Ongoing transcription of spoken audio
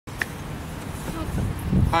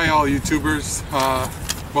Hi all YouTubers,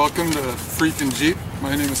 welcome to Freakin' Jeep.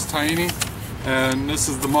 My name is Tiny and this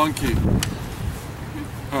is the monkey.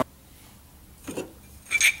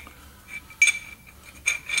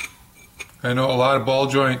 I know a lot of ball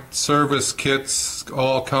joint service kits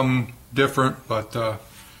all come different, but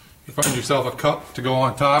you find yourself a cup to go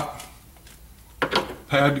on top,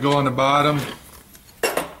 pad to go on the bottom.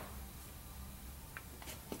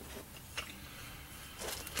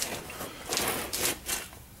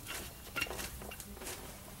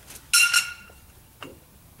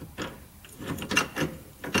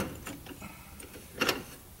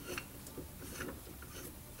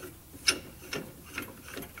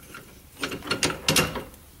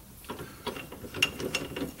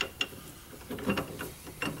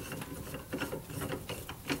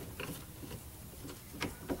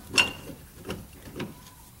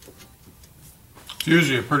 It's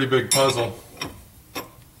usually a pretty big puzzle.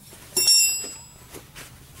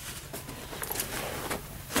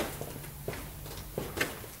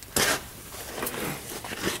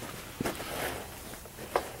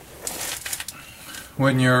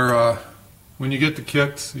 When you get the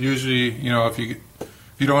kits, usually, you know, if you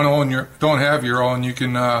don't have your own, you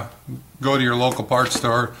can go to your local parts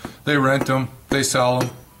store. They rent them, they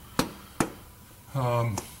sell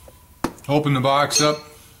them. Open the box up,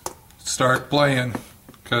 start playing,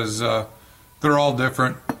 because they're all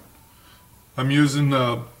different. I'm using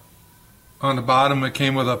on the bottom, it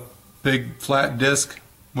came with a big flat disc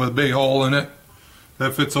with a big hole in it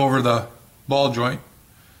that fits over the ball joint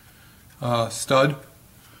stud.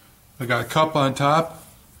 I got a cup on top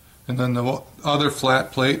and then the other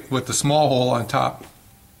flat plate with the small hole on top.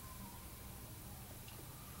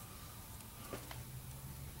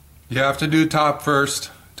 You have to do top first,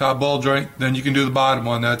 top ball joint, then you can do the bottom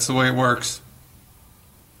one. That's the way it works.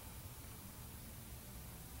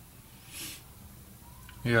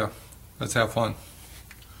 Yeah, let's have fun.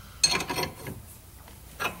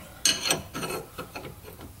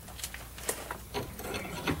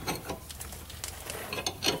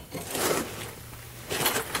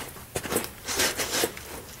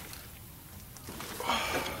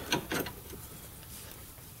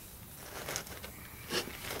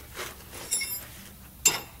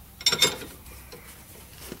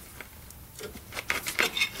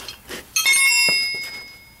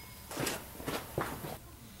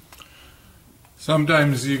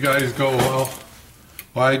 Sometimes you guys go, well,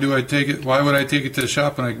 why would I take it to the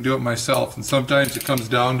shop when I can do it myself? And sometimes it comes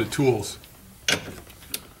down to tools.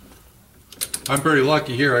 I'm pretty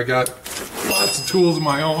lucky here. I got lots of tools of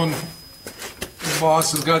my own. The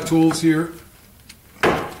boss has got tools here.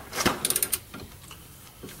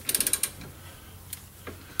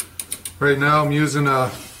 Right now I'm using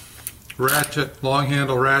a ratchet, long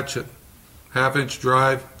handle ratchet, 1/2-inch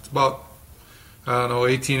drive. It's about, I don't know,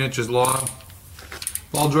 18 inches long.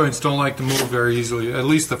 Ball joints don't like to move very easily, at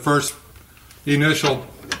least the first initial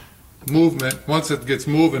movement. Once it gets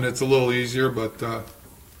moving, it's a little easier, but that's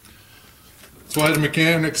why the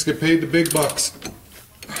mechanics get paid the big bucks.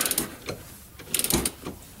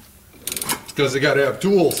 It's because they got to have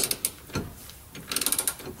tools.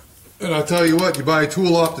 And I'll tell you what, you buy a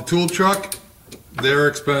tool off the tool truck, they're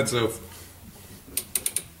expensive.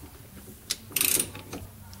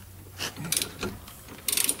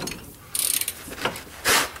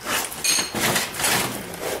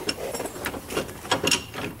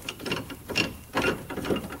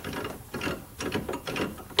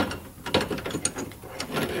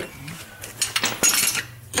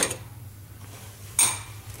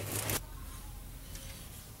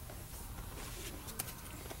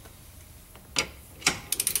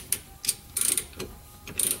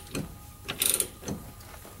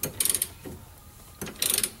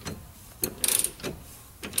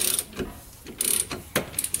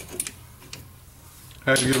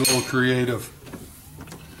 Had to get a little creative.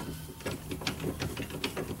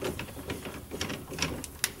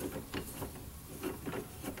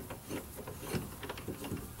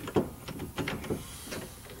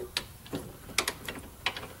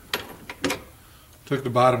 Took the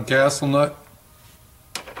bottom castle nut,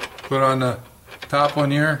 put on the top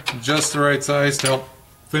one here, just the right size to help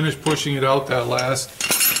finish pushing it out that last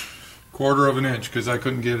 1/4 of an inch, because I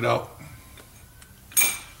couldn't get it out.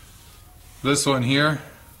 This one here,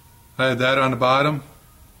 I had that on the bottom,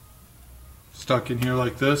 stuck in here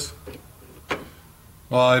like this.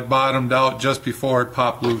 Well, I bottomed out just before it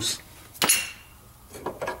popped loose.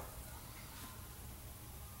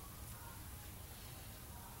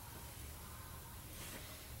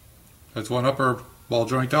 That's one upper ball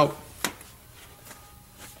joint out.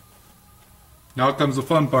 Now comes the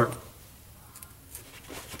fun part.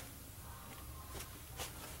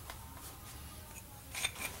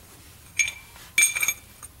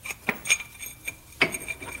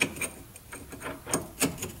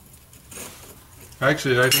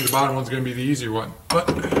 Actually, I think the bottom one's going to be the easier one. But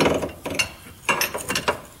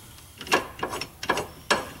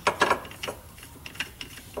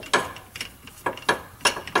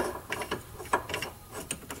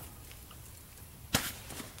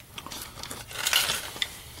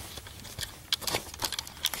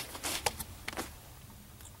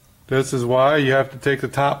this is why you have to take the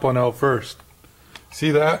top one out first.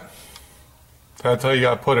 See that? That's how you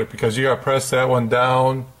got to put it, because you got to press that one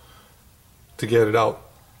down to get it out.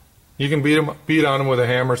 You can beat on them with a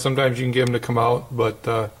hammer. Sometimes you can get them to come out, but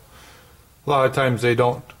a lot of times they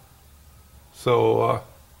don't. So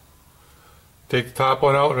take the top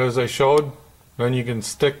one out as I showed. Then you can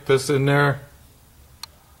stick this in there,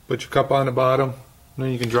 put your cup on the bottom, and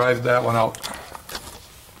then you can drive that one out.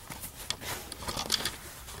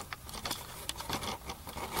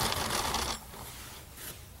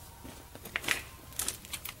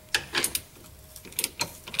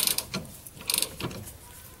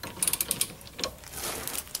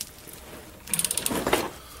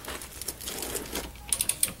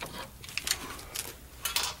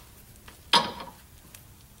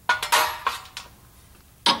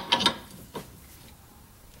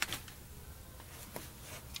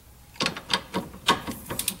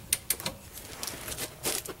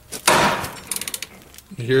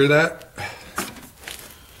 You hear that?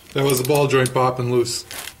 That was the ball joint popping loose.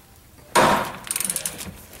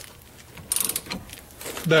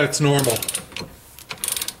 That's normal.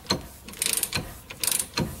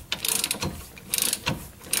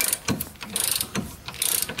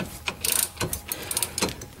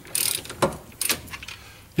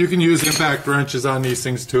 You can use impact wrenches on these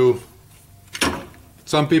things too.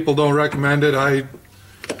 Some people don't recommend it. I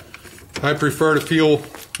prefer to feel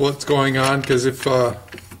what's going on, because if you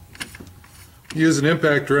use an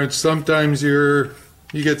impact wrench, sometimes you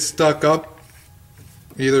get stuck up.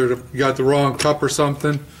 Either you got the wrong cup or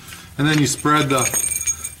something, and then you spread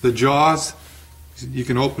the jaws. You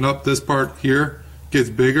can open up this part here, gets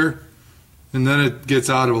bigger, and then it gets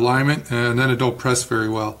out of alignment, and then it don't press very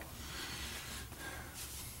well.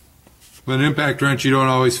 With an impact wrench, you don't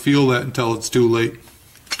always feel that until it's too late.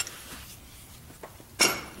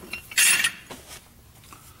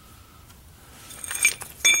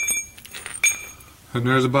 And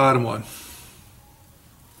there's the bottom one.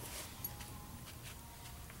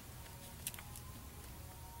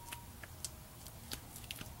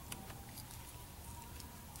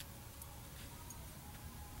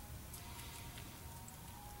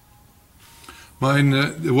 Mine,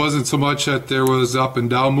 it wasn't so much that there was up and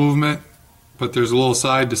down movement, but there's a little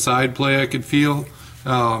side to side play I could feel.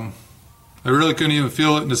 I really couldn't even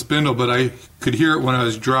feel it in the spindle, but I could hear it when I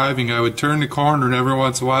was driving. I would turn the corner, and every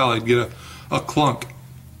once in a while I'd get a clunk.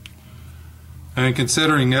 And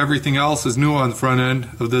considering everything else is new on the front end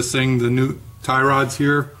of this thing, the new tie rods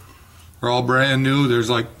here are all brand new. There's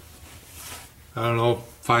like, I don't know,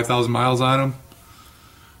 5,000 miles on them.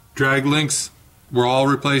 Drag links were all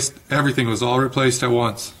replaced. Everything was all replaced at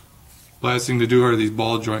once. Last thing to do are these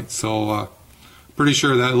ball joints. So pretty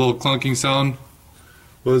sure that little clunking sound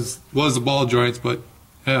was the ball joints, but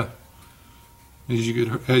yeah, as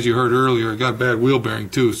you heard earlier, it got a bad wheel bearing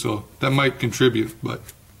too, so that might contribute, but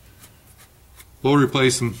we'll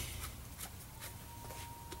replace them.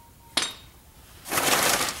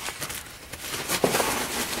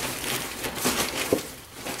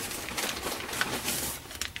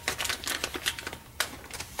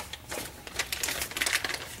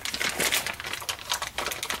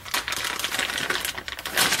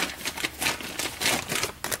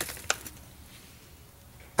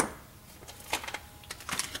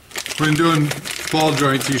 When doing ball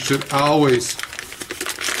joints, you should always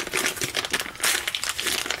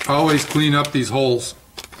clean up these holes.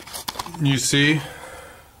 You can see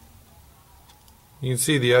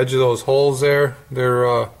the edge of those holes there.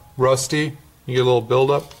 They're rusty. You get a little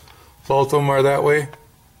buildup. Both of them are that way.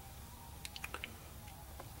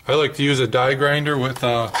 I like to use a die grinder with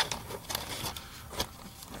a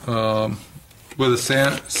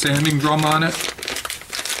sanding drum on it,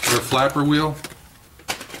 or a flapper wheel.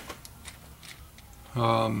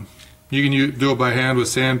 You can do it by hand with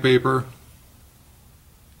sandpaper.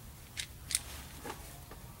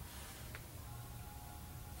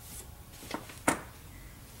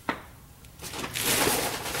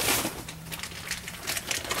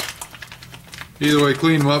 Either way,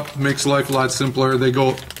 clean them up, makes life a lot simpler. They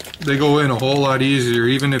go in a whole lot easier.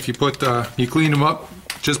 Even if you you clean them up,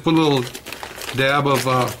 just put a little dab of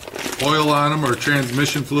oil on them, or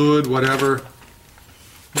transmission fluid, whatever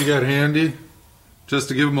you got handy, just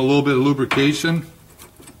to give them a little bit of lubrication.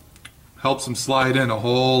 Helps them slide in a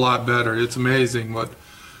whole lot better. It's amazing what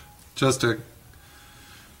just a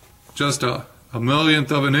just a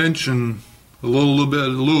millionth of an inch and a little bit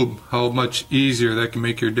of lube, how much easier that can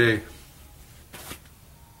make your day.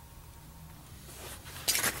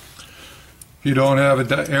 If you don't have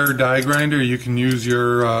an air die grinder, you can use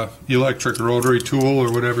your electric rotary tool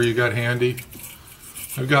or whatever you got handy.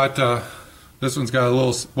 I've got, this one's got a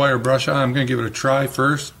little wire brush on. I'm going to give it a try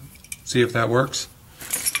first, see if that works.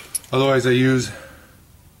 Otherwise I use,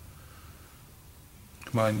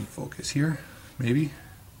 come on, focus here, maybe.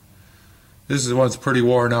 This is one's pretty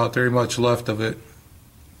worn out, very much left of it.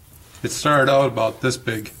 It started out about this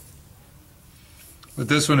big, but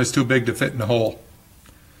this one is too big to fit in the hole.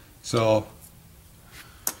 So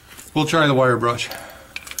we'll try the wire brush.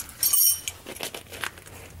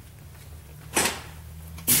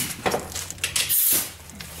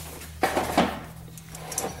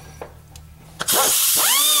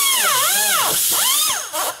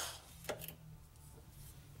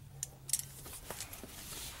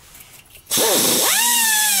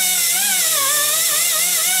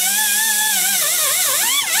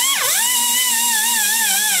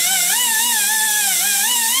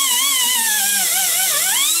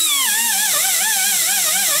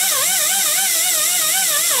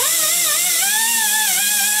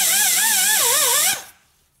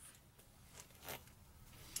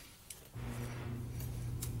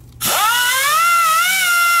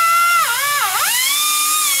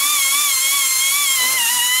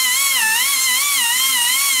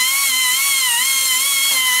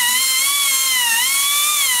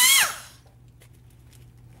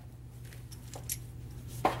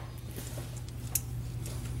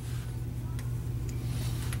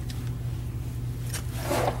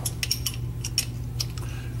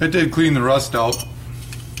 It did clean the rust out,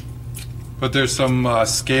 but there's some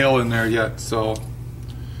scale in there yet, so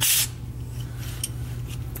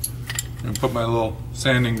I'm going to put my little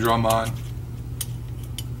sanding drum on.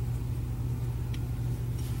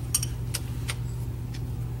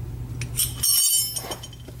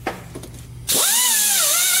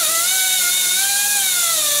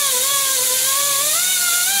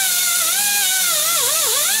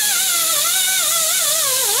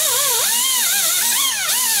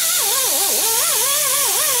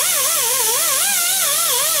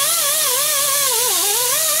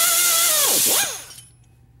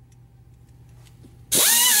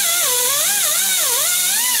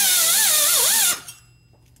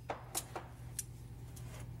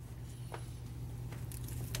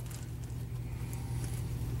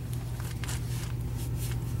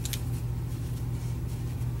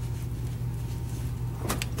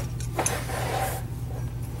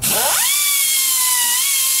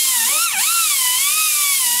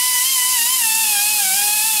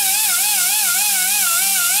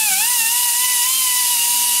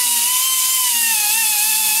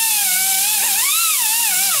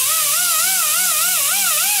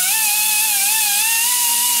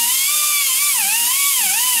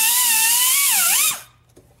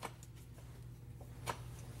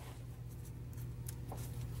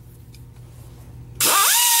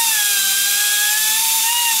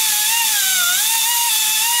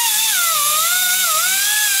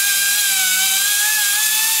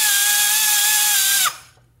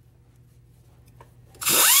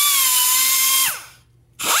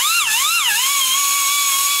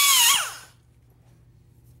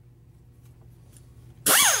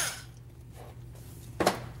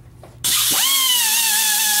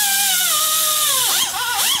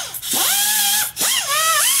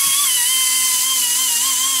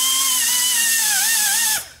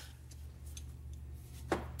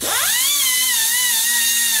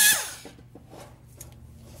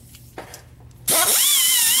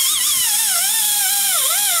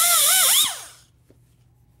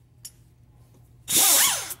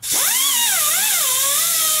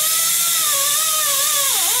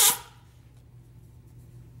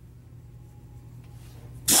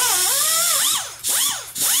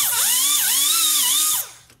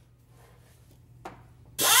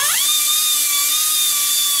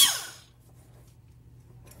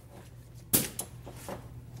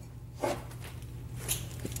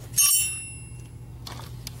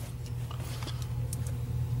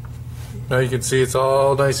 Now you can see it's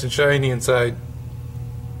all nice and shiny inside.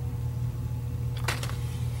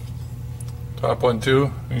 Top one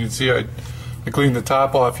too. You can see I cleaned the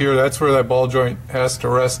top off here. That's where that ball joint has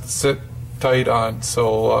to sit tight on.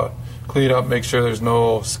 So clean up, make sure there's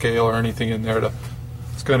no scale or anything in there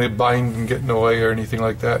it's going to bind and get in the way or anything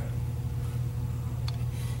like that.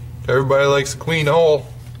 Everybody likes a clean hole.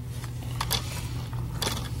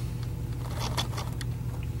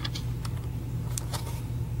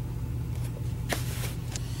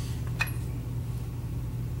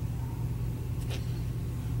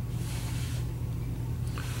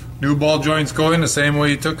 New ball joints go in the same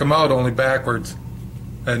way you took them out, only backwards.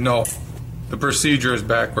 And no, the procedure is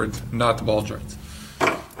backwards, not the ball joints.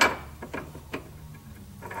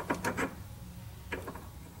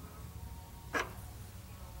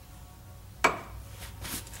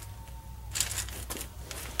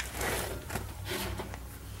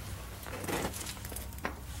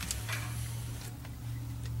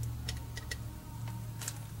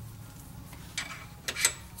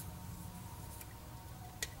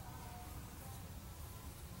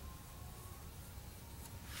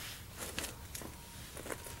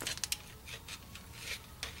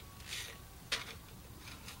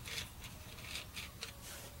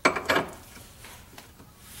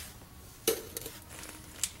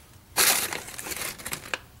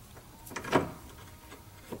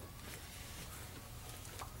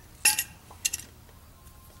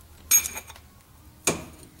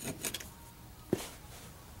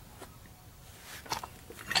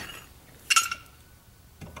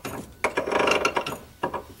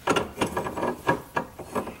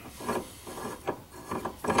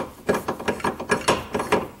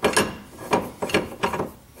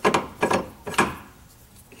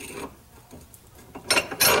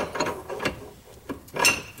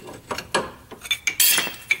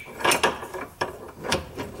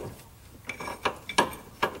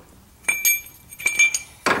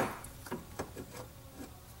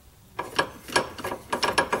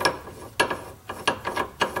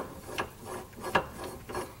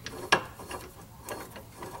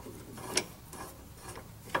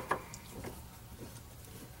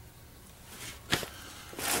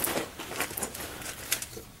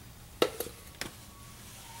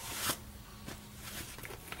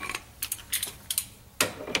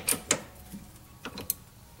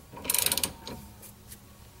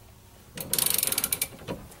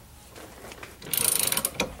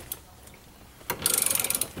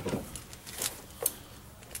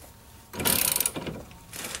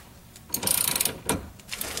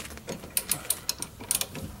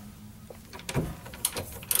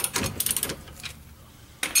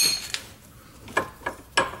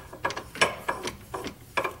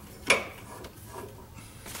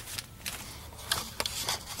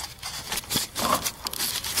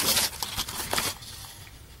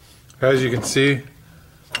 As you can see,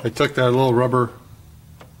 I took that little rubber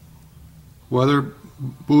weather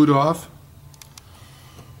boot off.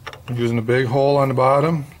 I'm using a big hole on the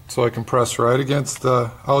bottom so I can press right against the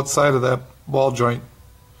outside of that ball joint.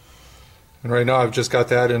 And right now I've just got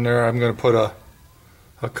that in there. I'm going to put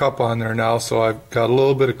a cup on there now, so I've got a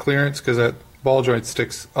little bit of clearance because that ball joint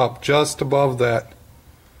sticks up just above that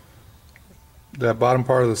bottom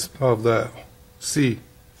part of the C.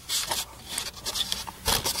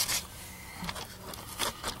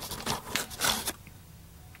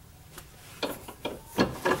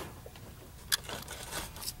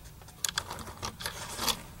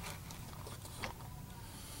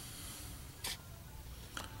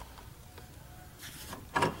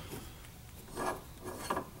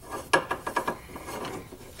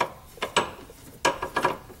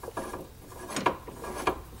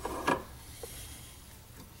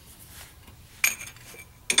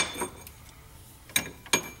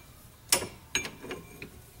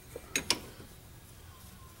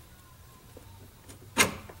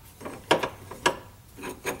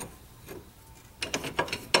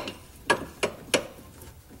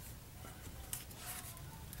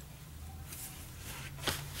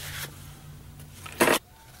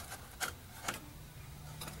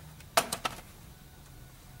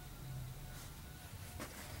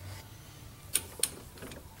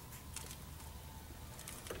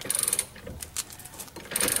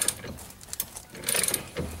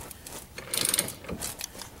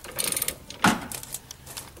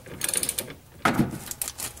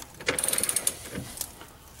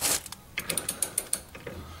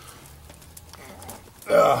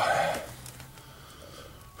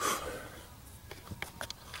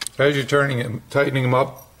 As you're tightening them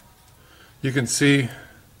up, you can see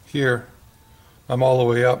here I'm all the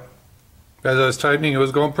way up. As I was tightening, it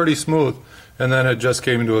was going pretty smooth, and then it just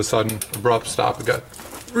came to a sudden abrupt stop. It got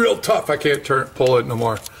real tough. I can't pull it no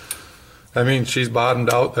more. I mean, she's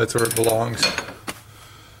bottomed out. That's where it belongs.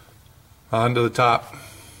 On to the top.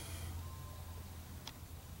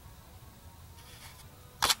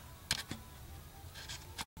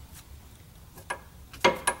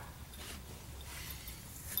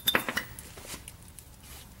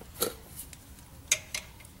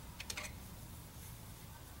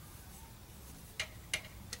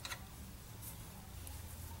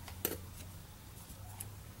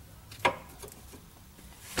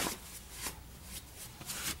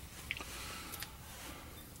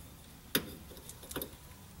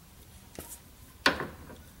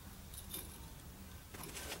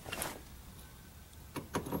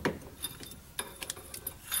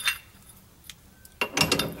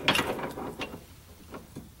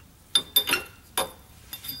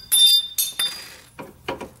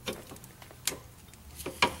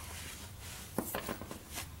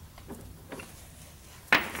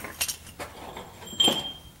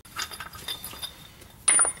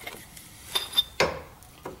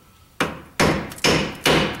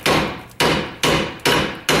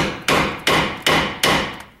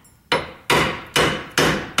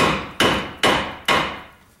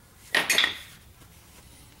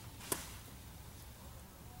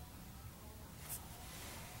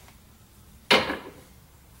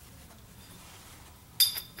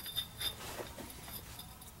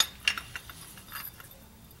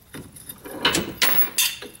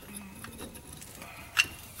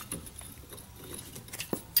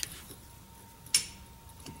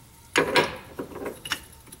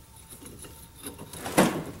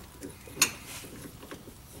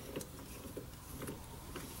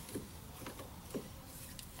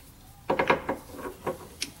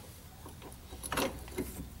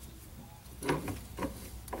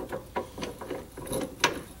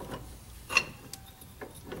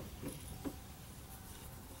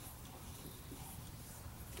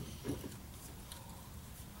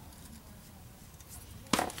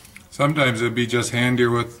 Sometimes it'd be just handier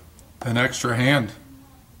with an extra hand.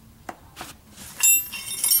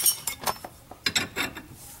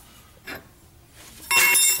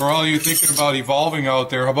 For all you thinking about evolving out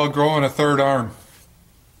there, how about growing a third arm?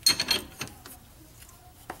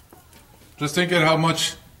 Just think of how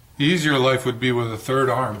much easier life would be with a third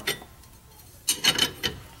arm.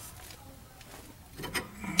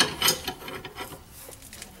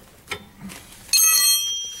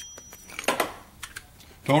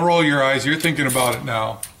 Don't roll your eyes, you're thinking about it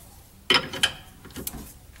now.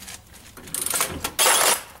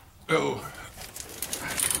 Oh.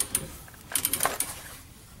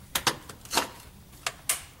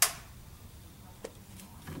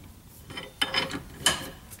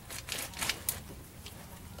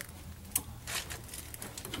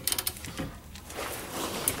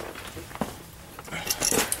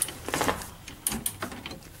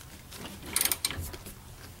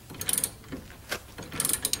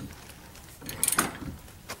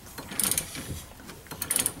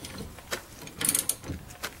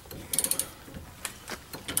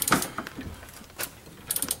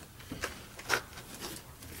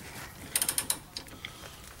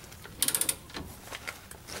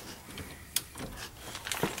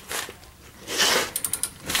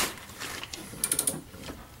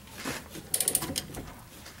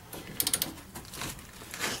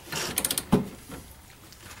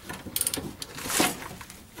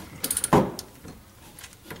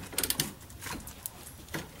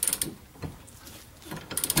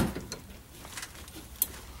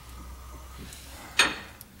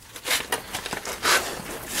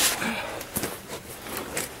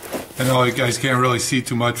 I know you guys can't really see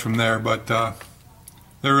too much from there, but there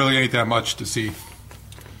really ain't that much to see.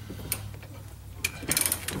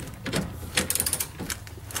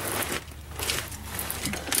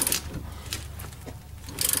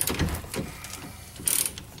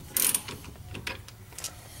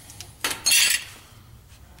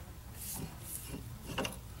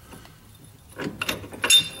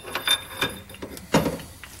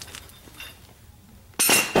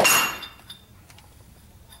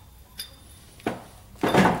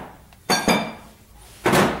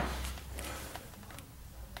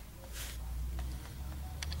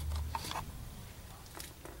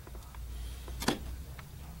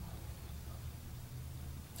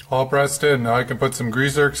 All pressed in. Now I can put some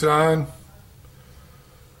grease zerks on,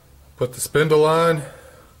 put the spindle on,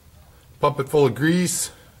 pump it full of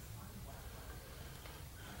grease.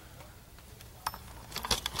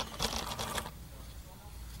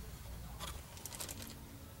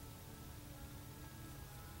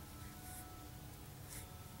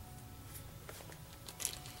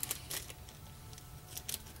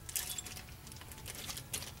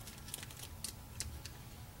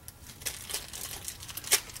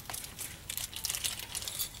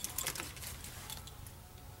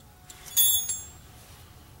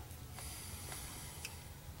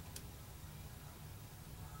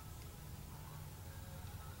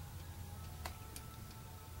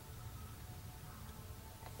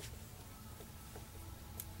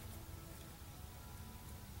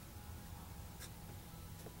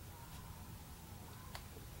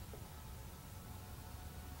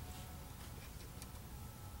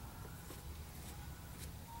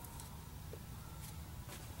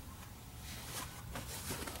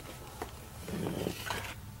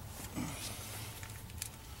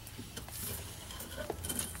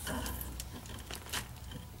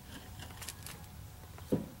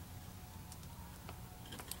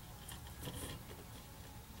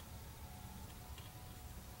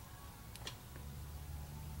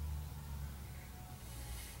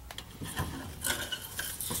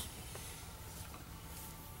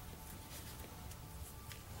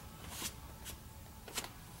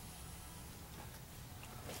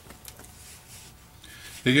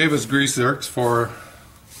 They gave us grease zerks for,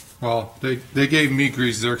 well, they gave me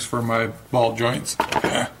grease zerks for my ball joints.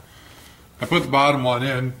 I put the bottom one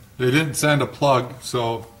in. They didn't send a plug,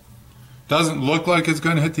 so it doesn't look like it's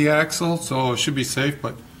going to hit the axle, so it should be safe.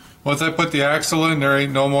 But once I put the axle in, there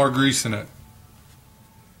ain't no more grease in it.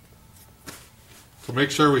 So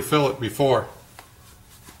make sure we fill it before.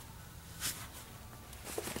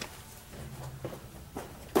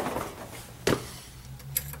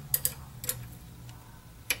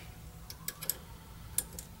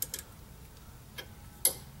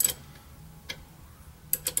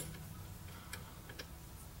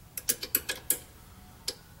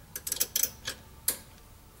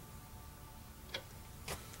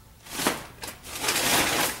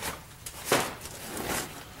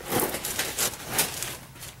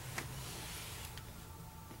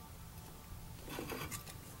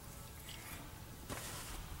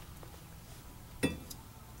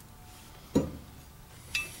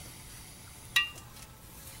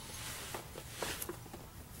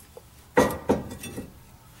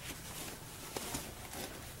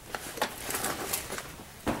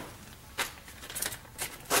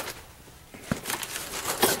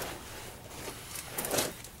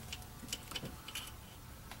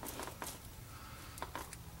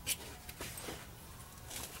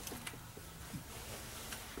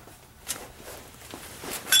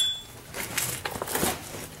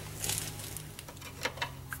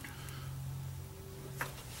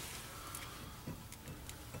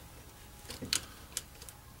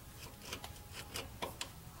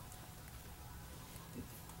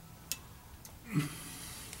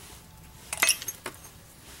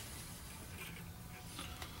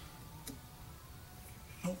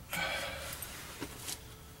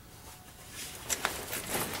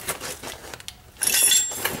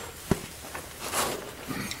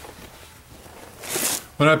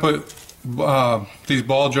 When I put these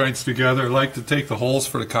ball joints together, I like to take the holes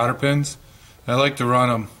for the cotter pins. I like to run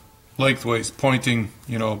them lengthways, pointing,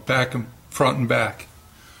 you know, back and front and back.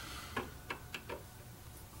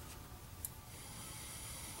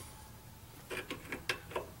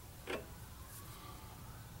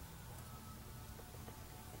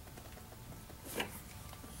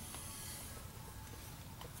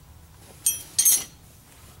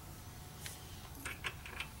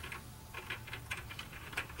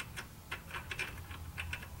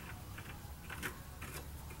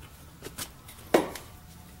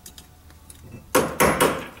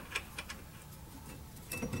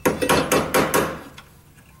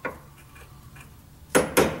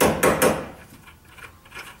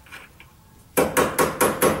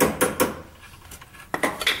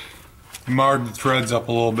 Marred the threads up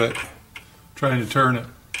a little bit, trying to turn it.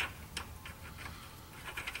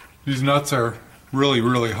 These nuts are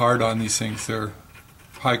really hard on these things. They're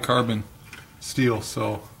high carbon steel,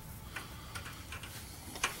 so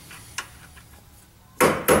all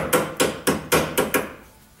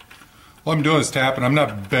I'm doing is tapping. I'm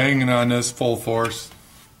not banging on this full force.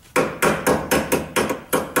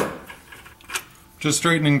 Just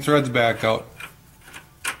straightening threads back out.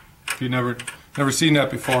 If you never seen that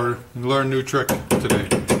before, you learn a new trick today.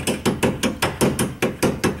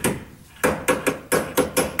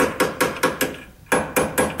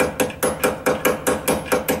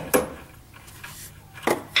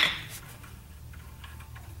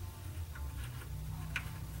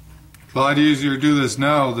 It's a lot easier to do this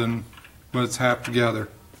now than when it's half together.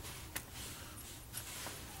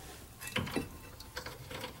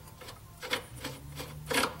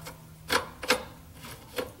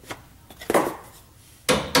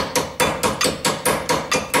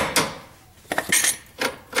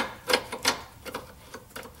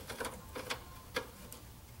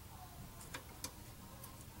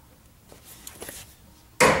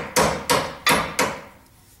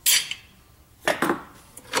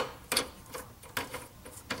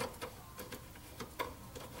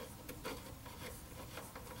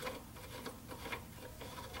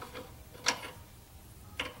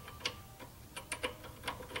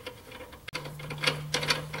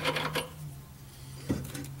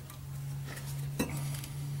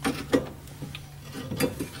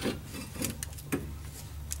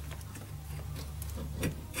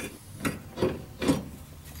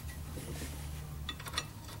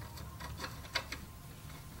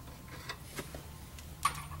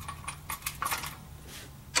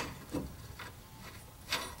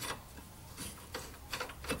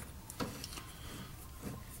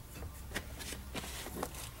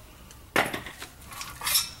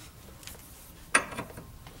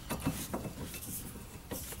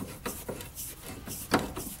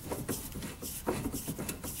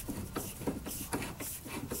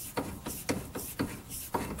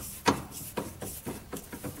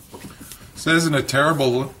 This isn't a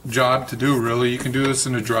terrible job to do, really. You can do this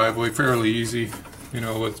in the driveway fairly easy, you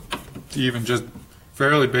know, with even just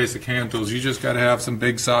fairly basic hand tools. You just got to have some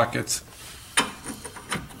big sockets.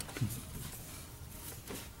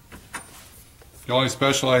 The only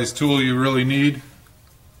specialized tool you really need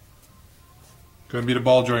going to be the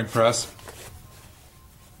ball joint press.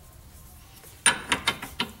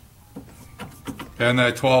 And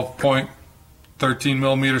that 12-point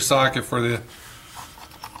 13mm socket for the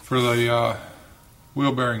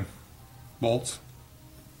wheel bearing bolts.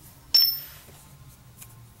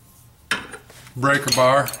 Breaker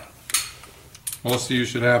bar. Most of you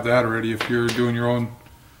should have that already if you're doing your own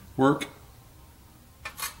work.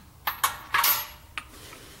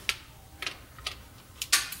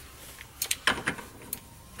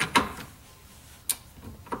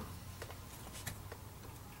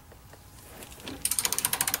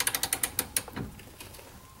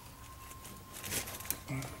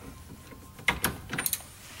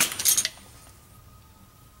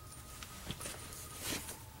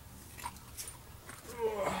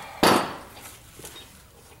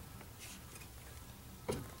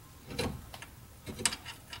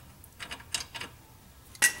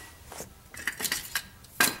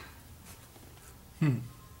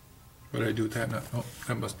 What did I do with that nut? Oh,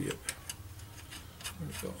 that must be it. There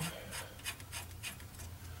we go.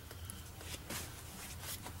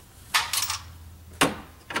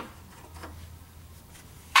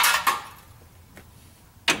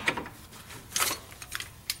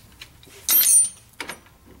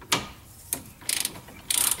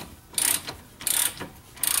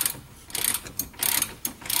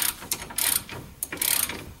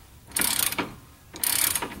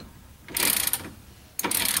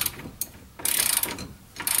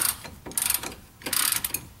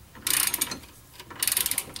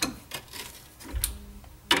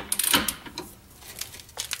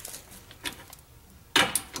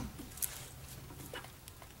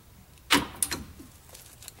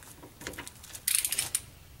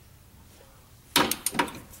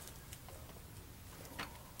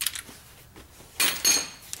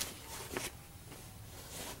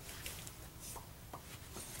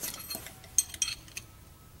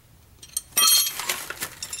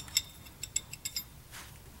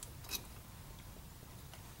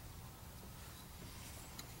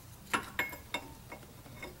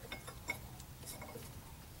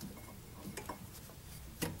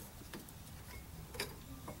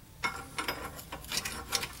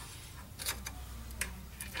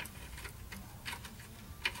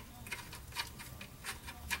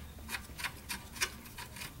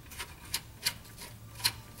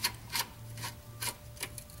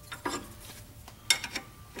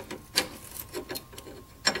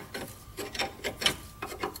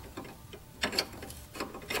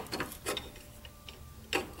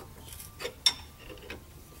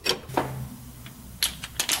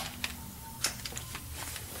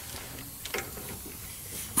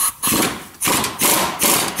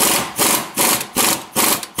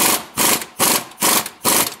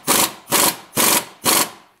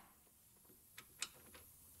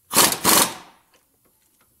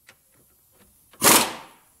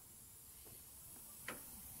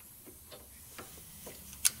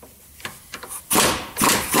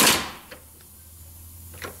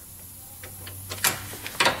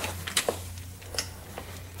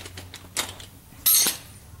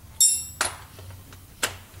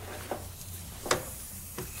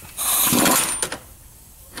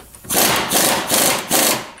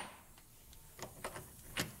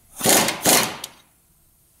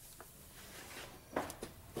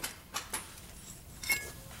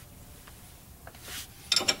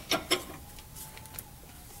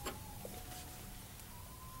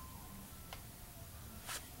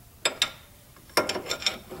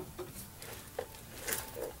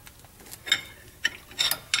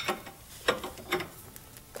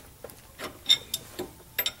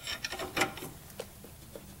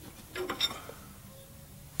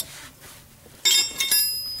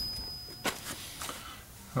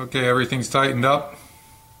 Okay, everything's tightened up.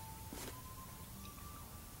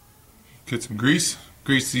 Get some grease,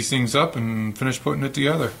 grease these things up and finish putting it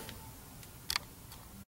together.